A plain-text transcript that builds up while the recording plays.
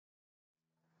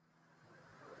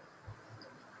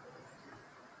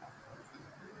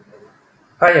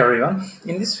Hi everyone,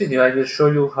 in this video I will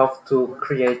show you how to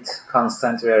create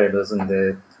constant variables in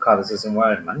the CODESYS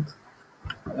environment.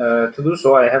 To do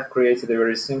so, I have created a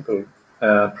very simple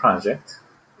project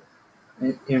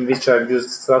in which I've used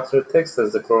structured text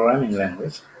as the programming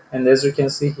language. And as you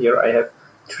can see here, I have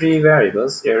three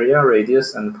variables: area,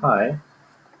 radius, and pi.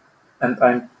 And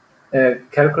I'm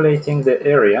calculating the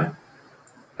area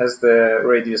as the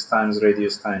radius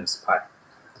times pi.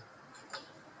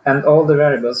 And all the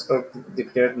variables are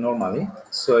declared normally.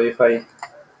 So if I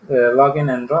log in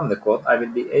and run the code, I will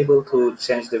be able to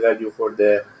change the value for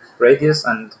the radius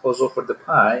and also for the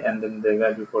pi, and then the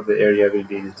value for the area will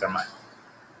be determined.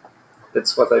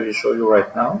 That's what I will show you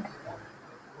right now.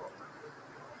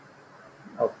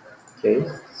 Okay,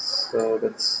 so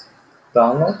let's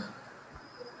download.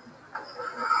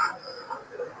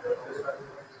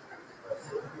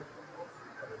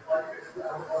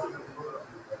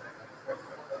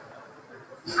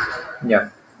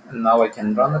 Yeah, and now I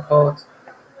can run the code.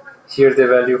 Here the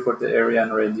value for the area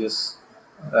and radius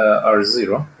are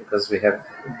 0, because we have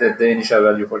the initial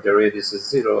value for the radius is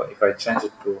 0. If I change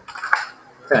it to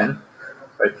 10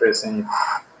 by pressing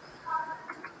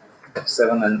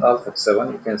F7 and Alt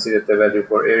F7, you can see that the value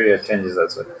for area changes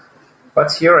as well.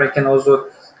 But here I can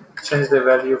also change the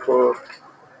value for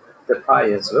the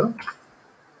pi as well,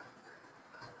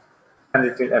 and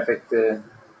it will affect the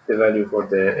value for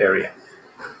the area.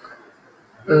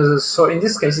 So in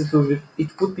this case, it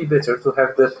would be better to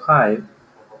have the pi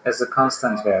as a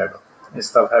constant variable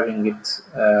instead of having it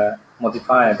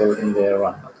modifiable in the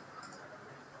run mode.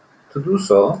 To do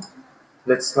so,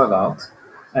 let's log out,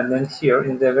 and then here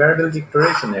in the variable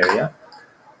declaration area,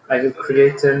 I will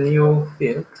create a new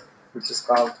field which is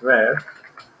called var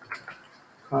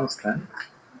constant,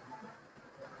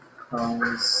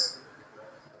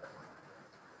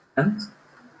 and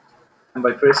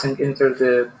by pressing enter,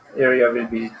 the area will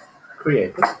be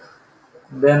created.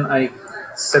 Then I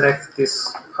select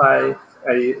this pi,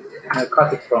 I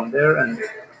cut it from there and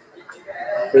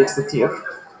paste it here.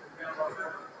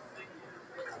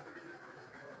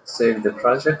 Save the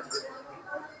project,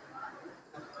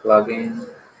 log in,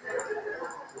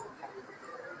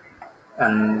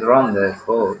 and run the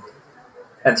code.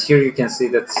 And here you can see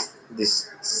that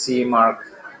this C mark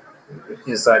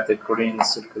inside the green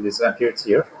circle is appeared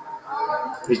here,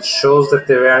 which shows that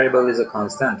the variable is a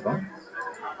constant one,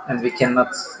 and we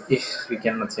cannot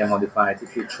modify it.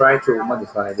 If you try to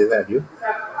modify the value,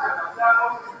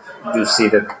 you see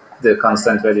that the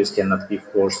constant values cannot be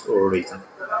forced or written.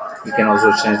 You can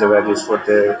also change the values for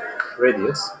the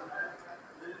radius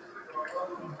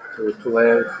to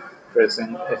 12.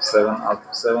 Pressing F7, Alt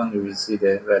F7, you will see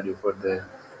the value for the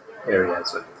area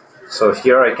as well. So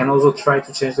here I can also try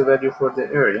to change the value for the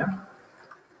area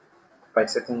by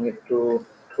setting it to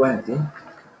 20.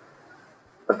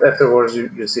 But afterwards,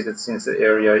 you see that since the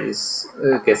area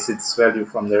gets its value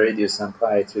from the radius and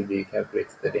pi, it will be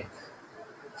calculated again.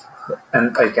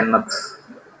 And I cannot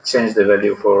change the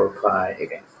value for pi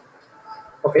again.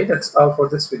 Okay, that's all for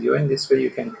this video. In this way,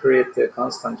 you can create the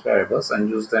constant variables and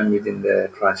use them within the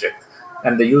project.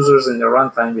 And the users in the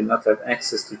runtime will not have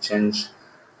access to change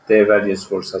the values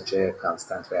for such a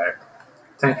constant variable.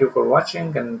 Thank you for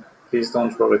watching, and please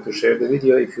don't forget to share the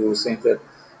video if you think that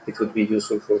it would be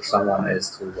useful for someone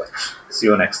else to watch. See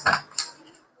you next time.